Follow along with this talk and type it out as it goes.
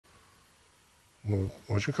Ну,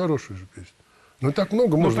 очень хорошая же песня. Ну, так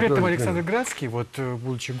много Но можно... при этом говорить, Александр Градский, вот,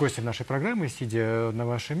 будучи гостем нашей программы, сидя на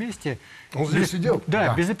вашем месте... Он здесь сидел? Да, Я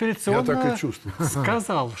так безапелляционно и чувствую.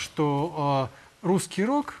 сказал, что русский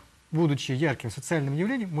рок, будучи ярким социальным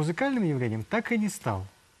явлением, музыкальным явлением, так и не стал.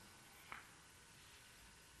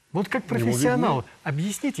 Вот как профессионал,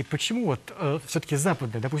 объясните, почему вот все-таки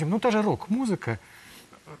западная, допустим, ну та же рок-музыка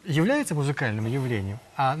является музыкальным явлением,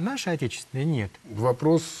 а наша отечественная нет?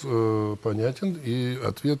 Вопрос понятен, и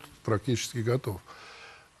ответ практически готов.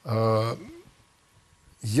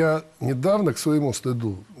 Я недавно, к своему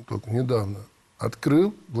стыду, только недавно,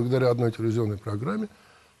 открыл, благодаря одной телевизионной программе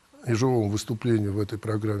и живому выступлению в этой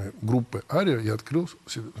программе группы «Ария», я открыл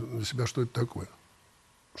для себя, что это такое.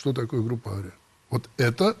 Что такое группа «Ария»? Вот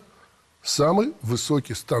это самый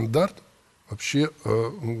высокий стандарт вообще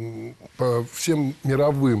по всем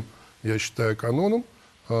мировым, я считаю, канонам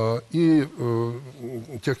и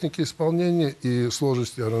техники исполнения, и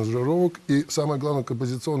сложности аранжировок, и, самое главное,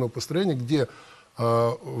 композиционного построения, где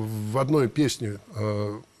в одной песне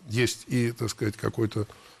есть и, так сказать, какой-то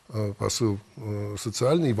посыл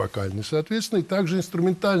социальный и вокальный, соответственно, и также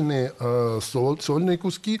инструментальные сольные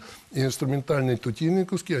куски и инструментальные тутийные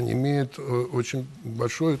куски, они имеют очень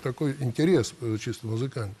большой такой интерес чисто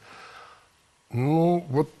музыкальный. Ну,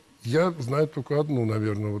 вот я знаю только одну,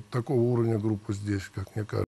 наверное, вот такого уровня группу здесь, как мне кажется.